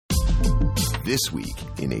This Week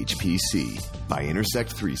in HPC by Intersect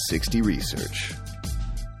 360 Research.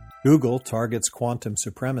 Google targets quantum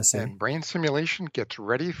supremacy. And brain simulation gets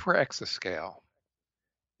ready for exascale.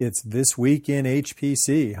 It's This Week in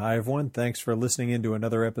HPC. Hi, everyone. Thanks for listening in to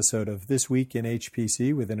another episode of This Week in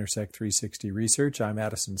HPC with Intersect 360 Research. I'm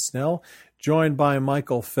Addison Snell, joined by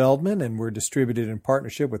Michael Feldman, and we're distributed in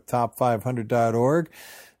partnership with Top500.org.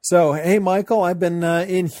 So, hey, Michael, I've been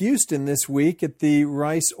in Houston this week at the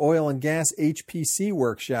Rice Oil and Gas HPC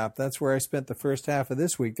workshop. That's where I spent the first half of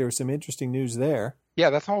this week. There was some interesting news there. Yeah,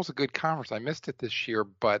 that's always a good conference. I missed it this year,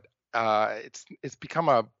 but it's become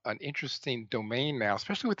an interesting domain now,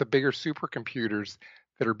 especially with the bigger supercomputers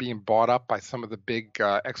that are being bought up by some of the big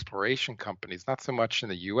exploration companies. Not so much in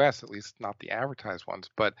the U.S., at least not the advertised ones,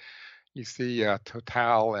 but you see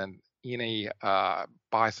Total and Eni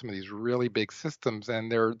buy some of these really big systems,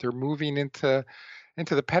 and they're moving into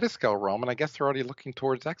the petascale realm, and I guess they're already looking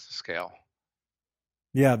towards exascale.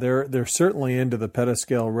 Yeah, they're certainly into the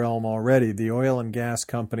petascale realm already. The oil and gas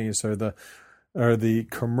companies are the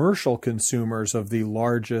commercial consumers of the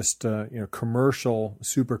largest commercial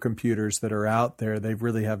supercomputers that are out there. They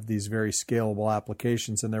really have these very scalable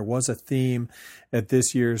applications. And there was a theme at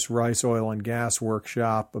this year's Rice Oil and Gas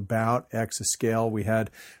workshop about exascale. We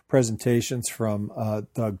had presentations from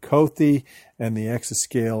Doug Cothey and the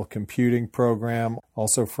Exascale Computing Program,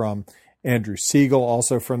 also from Andrew Siegel,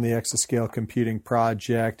 also from the Exascale Computing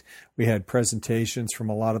Project. We had presentations from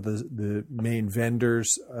a lot of the main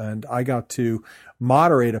vendors, and I got to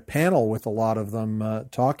moderate a panel with a lot of them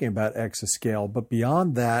talking about exascale. But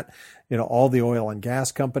beyond that, all the oil and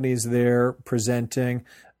gas companies there presenting.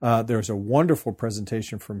 There's a wonderful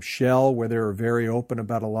presentation from Shell where they were very open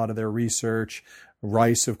about a lot of their research.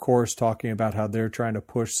 Rice, of course, talking about how they're trying to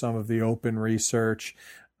push some of the open research.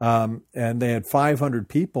 And they had 500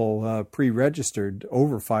 people pre-registered,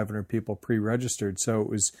 over 500 people pre-registered. So it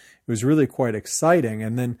was really quite exciting.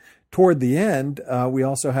 And then toward the end, we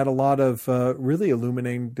also had a lot of really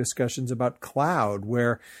illuminating discussions about cloud,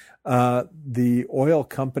 where the oil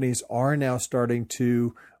companies are now starting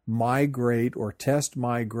to migrate or test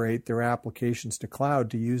migrate their applications to cloud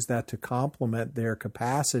to use that to complement their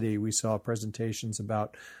capacity. We saw presentations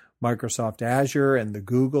about Microsoft Azure and the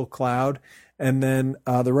Google Cloud. And then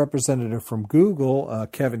the representative from Google,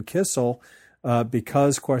 Kevin Kissel,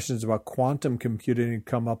 because questions about quantum computing had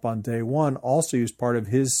come up on day one, also used part of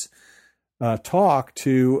his talk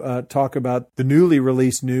to talk about the newly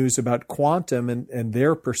released news about quantum and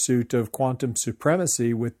their pursuit of quantum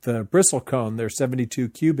supremacy with the Bristlecone, their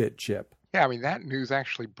 72-qubit chip. Yeah, I mean, that news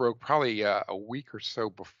actually broke probably a week or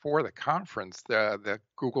so before the conference. The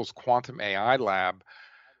Google's Quantum AI Lab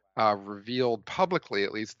revealed publicly,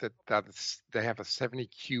 at least, that they have a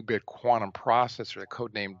 70-qubit quantum processor,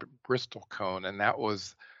 codenamed Bristlecone, and that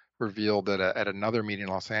was revealed at another meeting in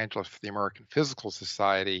Los Angeles for the American Physical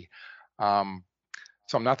Society. So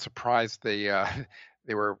I'm not surprised there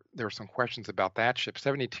were some questions about that chip.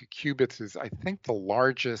 72 qubits is, I think, the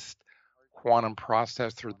largest quantum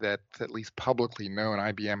processor that's at least publicly known.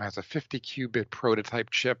 IBM has a 50-qubit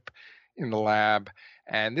prototype chip in the lab,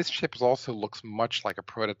 and this chip also looks much like a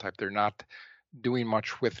prototype. They're not doing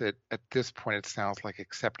much with it at this point, it sounds like,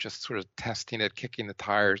 except just sort of testing it, kicking the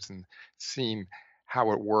tires, and seeing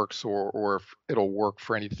how it works, or if it'll work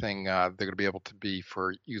for anything they're going to be able to be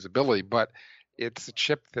for usability. But it's a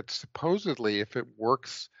chip that supposedly, if it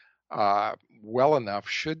works well enough,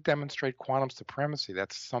 should demonstrate quantum supremacy.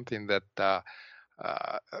 That's something that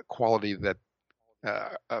a quality that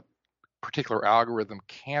a particular algorithm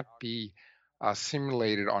can't be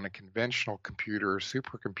simulated on a conventional computer or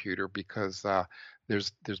supercomputer because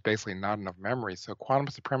there's basically not enough memory. So quantum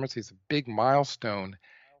supremacy is a big milestone,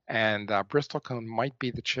 and Bristlecone might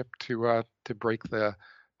be the chip to break the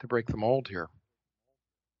mold here.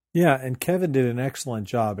 Yeah, and Kevin did an excellent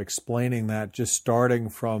job explaining that, just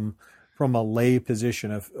starting from a lay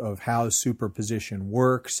position of how superposition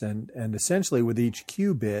works, and essentially with each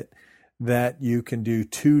qubit that you can do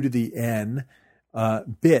 2 to the n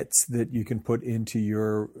bits that you can put into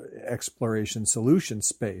your exploration solution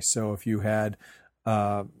space. So if you had,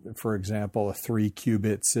 for example, a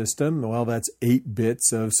 3-qubit system, well, that's 8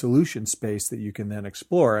 bits of solution space that you can then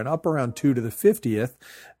explore. And up around 2 to the 50th,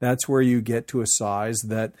 that's where you get to a size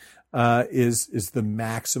that is the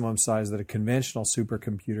maximum size that a conventional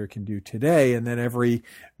supercomputer can do today. And then every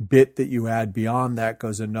bit that you add beyond that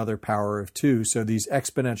goes another power of 2. So these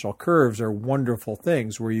exponential curves are wonderful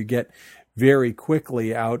things where you get very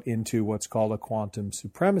quickly out into what's called a quantum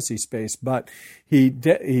supremacy space. But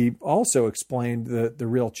he also explained the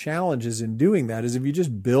real challenges in doing that is if you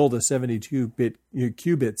just build a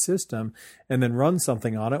 72-qubit system and then run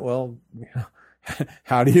something on it, well,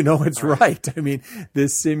 how do you know it's right? I mean,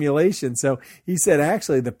 this simulation. So he said,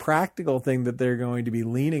 actually, the practical thing that they're going to be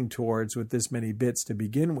leaning towards with this many bits to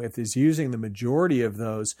begin with is using the majority of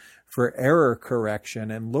those for error correction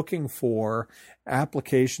and looking for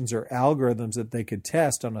applications or algorithms that they could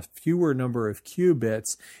test on a fewer number of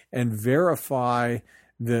qubits and verify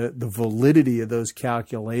the validity of those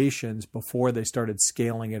calculations before they started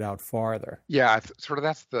scaling it out farther. Yeah, sort of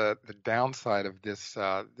that's the downside of this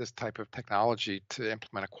this type of technology to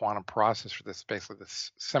implement a quantum processor. This basically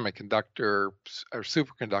this semiconductor or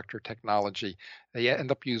superconductor technology. They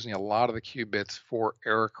end up using a lot of the qubits for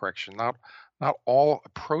error correction. Not all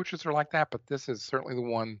approaches are like that, but this is certainly the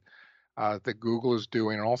one that Google is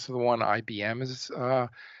doing, and also the one IBM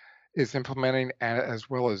is implementing, as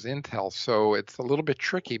well as Intel. So it's a little bit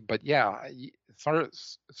tricky, but yeah,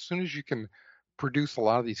 as soon as you can produce a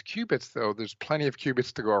lot of these qubits, though, there's plenty of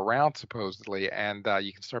qubits to go around supposedly, and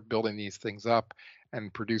you can start building these things up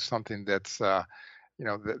and produce something that's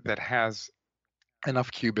that has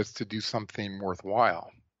enough qubits to do something worthwhile.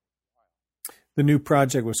 The new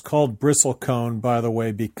project was called Bristlecone, by the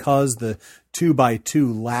way, because the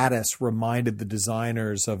 2x2 lattice reminded the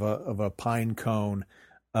designers of a pine cone.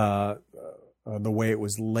 The way it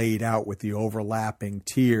was laid out with the overlapping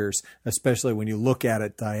tiers, especially when you look at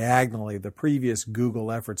it diagonally. The previous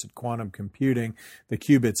Google efforts at quantum computing, the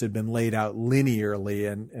qubits had been laid out linearly,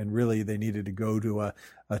 and really they needed to go to a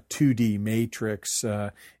 2D matrix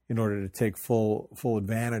in order to take full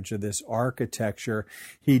advantage of this architecture.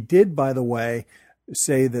 He did, by the way,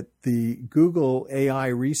 say that the Google AI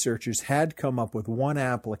researchers had come up with one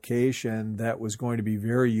application that was going to be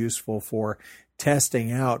very useful for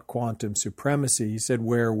testing out quantum supremacy. He said,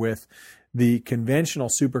 where with the conventional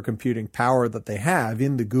supercomputing power that they have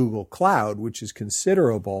in the Google cloud, which is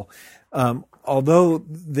considerable, although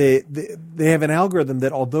they have an algorithm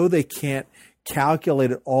that, although they can't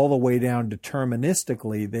calculate it all the way down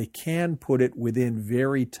deterministically, they can put it within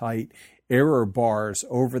very tight error bars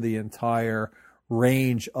over the entire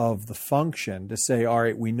range of the function to say, all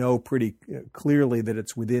right, we know pretty clearly that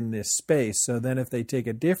it's within this space. So then if they take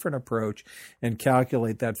a different approach and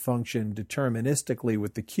calculate that function deterministically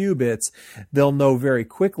with the qubits, they'll know very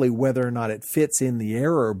quickly whether or not it fits in the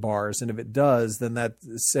error bars. And if it does, then that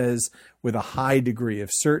says with a high degree of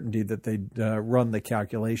certainty that they run the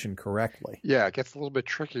calculation correctly. Yeah, it gets a little bit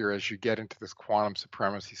trickier as you get into this quantum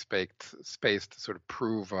supremacy space to sort of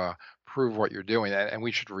prove what you're doing. And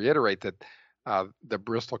we should reiterate that the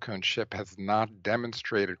Bristlecone chip has not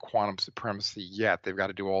demonstrated quantum supremacy yet. They've got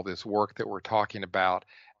to do all this work that we're talking about,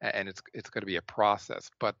 and it's going to be a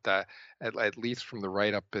process. But at least from the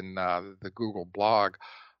write-up in the Google blog,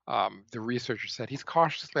 the researcher said he's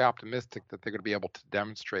cautiously optimistic that they're going to be able to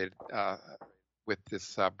demonstrate with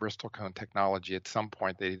this Bristlecone technology at some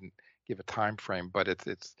point. They didn't give a time frame, but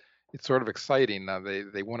it's sort of exciting.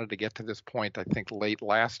 They wanted to get to this point, I think, late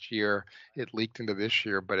last year. It leaked into this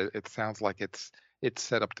year, but it sounds like it's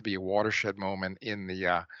set up to be a watershed moment in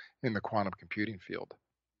the quantum computing field.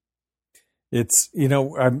 It's,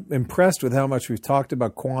 I'm impressed with how much we've talked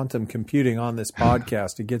about quantum computing on this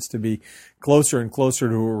podcast. It gets to be closer and closer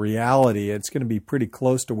to a reality. It's going to be pretty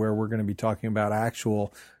close to where we're going to be talking about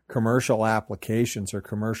actual commercial applications or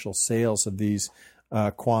commercial sales of these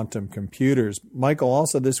quantum computers. Michael,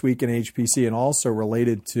 also this week in HPC, and also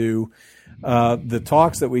related to the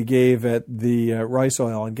talks that we gave at the Rice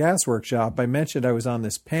Oil and Gas Workshop, I mentioned I was on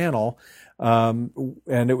this panel,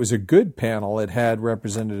 and it was a good panel. It had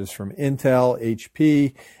representatives from Intel,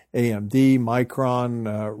 HP, AMD,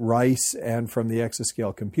 Micron, Rice, and from the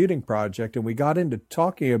Exascale Computing Project. And we got into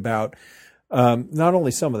talking about not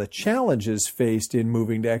only some of the challenges faced in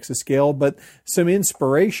moving to exascale, but some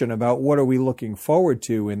inspiration about what are we looking forward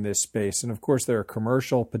to in this space. And of course, there are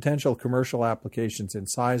potential commercial applications in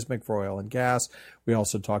seismic for oil and gas. We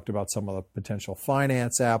also talked about some of the potential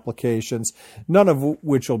finance applications, none of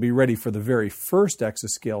which will be ready for the very first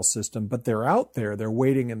exascale system, but they're out there. They're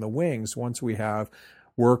waiting in the wings once we have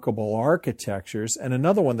workable architectures. And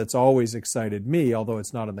another one that's always excited me, although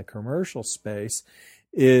it's not in the commercial space,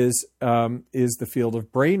 is the field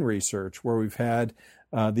of brain research, where we've had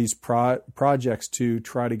these projects to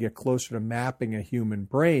try to get closer to mapping a human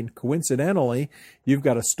brain. Coincidentally, you've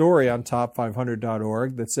got a story on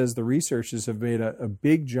top500.org that says the researchers have made a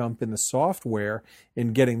big jump in the software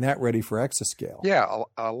in getting that ready for exascale. Yeah,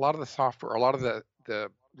 a lot of the software, a lot of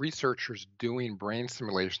the researchers doing brain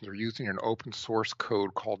simulations are using an open source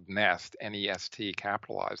code called NEST, N-E-S-T,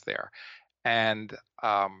 capitalized there. And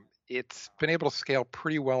it's been able to scale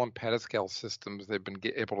pretty well in petascale systems. They've been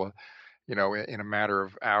able to, in a matter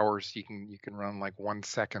of hours, you can run like 1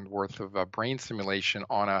 second worth of brain simulation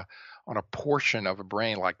on a portion of a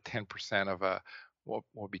brain, like 10% of what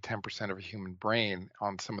will be 10% of a human brain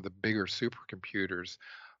on some of the bigger supercomputers.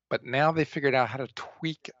 But now they figured out how to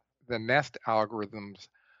tweak the NEST algorithms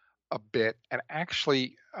a bit, and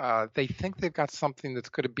actually they think they've got something that's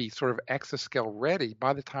going to be sort of exascale ready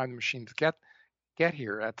by the time the machines get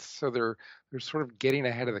here. So they're sort of getting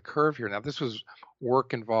ahead of the curve here. Now, this was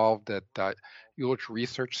work involved at Jülich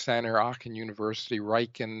Research Center, Aachen University,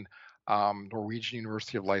 Riken, Norwegian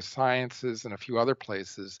University of Life Sciences, and a few other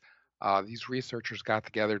places. These researchers got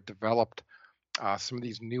together, developed some of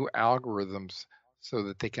these new algorithms so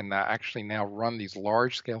that they can actually now run these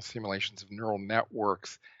large-scale simulations of neural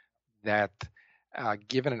networks that,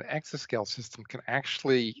 given an exascale system, can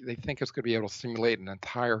actually, they think it's going to be able to simulate an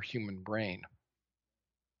entire human brain.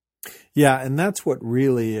 Yeah, and that's what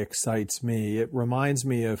really excites me. It reminds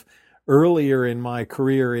me of earlier in my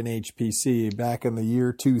career in HPC, back in the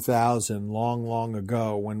year 2000, long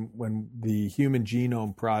ago, when the Human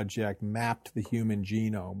Genome Project mapped the human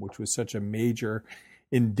genome, which was such a major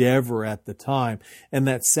endeavor at the time. And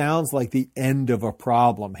that sounds like the end of a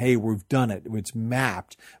problem. Hey, we've done it. It's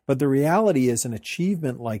mapped. But the reality is an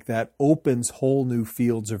achievement like that opens whole new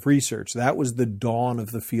fields of research. That was the dawn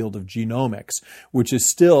of the field of genomics, which is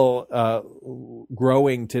still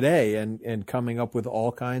growing today and coming up with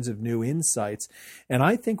all kinds of new insights. And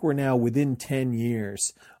I think we're now within 10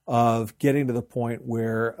 years of getting to the point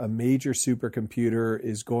where a major supercomputer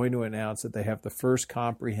is going to announce that they have the first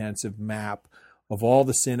comprehensive map of all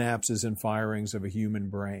the synapses and firings of a human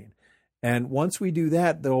brain. And once we do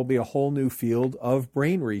that, there will be a whole new field of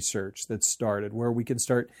brain research that's started where we can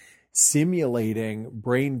start simulating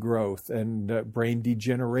brain growth and brain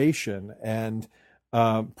degeneration and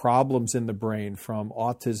problems in the brain, from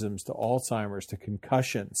autisms to Alzheimer's to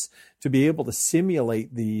concussions, to be able to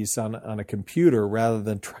simulate these on a computer rather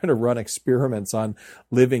than trying to run experiments on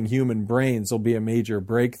living human brains will be a major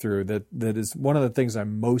breakthrough that is one of the things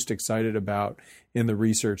I'm most excited about in the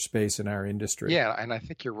research space in our industry. Yeah, and I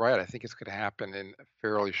think you're right. I think it's going to happen in a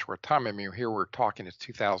fairly short time. I mean, here we're talking, it's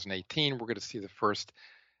 2018. We're going to see the first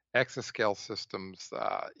exascale systems,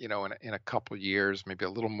 in a couple of years, maybe a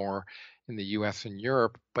little more in the U.S. and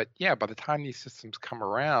Europe. But yeah, by the time these systems come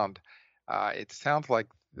around, it sounds like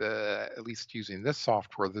at least using this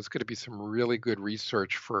software, there's going to be some really good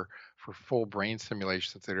research for full brain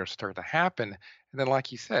simulations that are starting to happen. And then,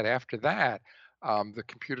 like you said, after that, the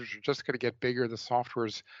computers are just going to get bigger. The software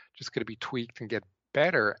is just going to be tweaked and get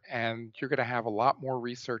better, and you're going to have a lot more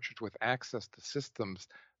researchers with access to systems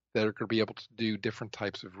that are going to be able to do different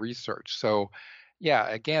types of research. So, yeah,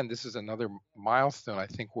 again, this is another milestone I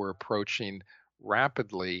think we're approaching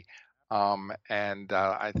rapidly, and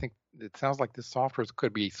I think it sounds like this software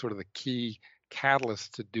could be sort of the key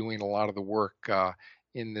catalyst to doing a lot of the work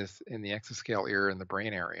in the exascale era in the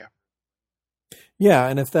brain area. Yeah,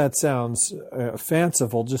 and if that sounds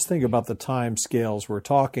fanciful, just think about the time scales we're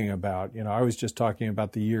talking about. I was just talking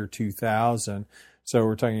about the year 2000, so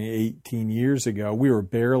we're talking 18 years ago. We were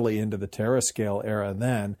barely into the terascale era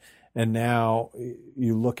then, and now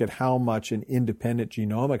you look at how much an independent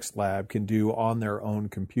genomics lab can do on their own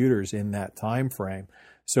computers in that time frame.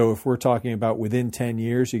 So if we're talking about within 10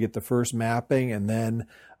 years, you get the first mapping, and then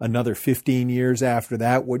another 15 years after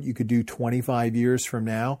that, what you could do 25 years from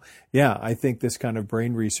now. Yeah, I think this kind of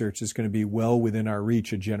brain research is going to be well within our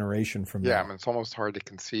reach a generation from now. Yeah, I mean, it's almost hard to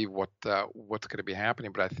conceive what's going to be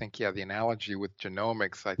happening, but I think, the analogy with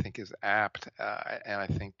genomics, I think, is apt, and I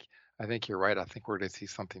think you're right. I think we're going to see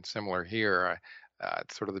something similar here.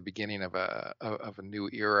 It's sort of the beginning of a new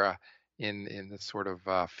era in this sort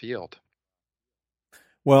of field.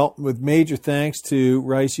 Well, with major thanks to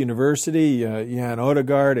Rice University, Jan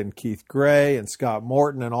Odegaard and Keith Gray and Scott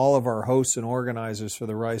Morton and all of our hosts and organizers for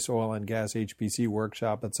the Rice Oil and Gas HPC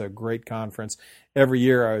workshop. It's a great conference. Every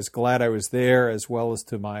year I was glad I was there, as well as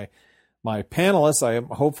to my panelists. I am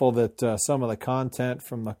hopeful that some of the content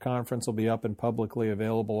from the conference will be up and publicly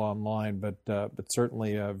available online, but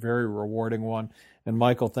certainly a very rewarding one. And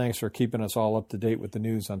Michael, thanks for keeping us all up to date with the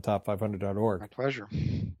news on top500.org. My pleasure.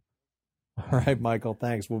 All right, Michael,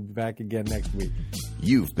 thanks. We'll be back again next week.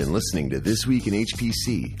 You've been listening to This Week in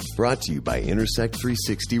HPC, brought to you by Intersect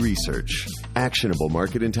 360 Research, actionable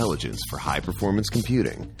market intelligence for high-performance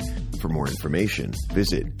computing. For more information,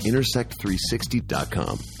 visit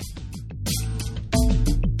intersect360.com.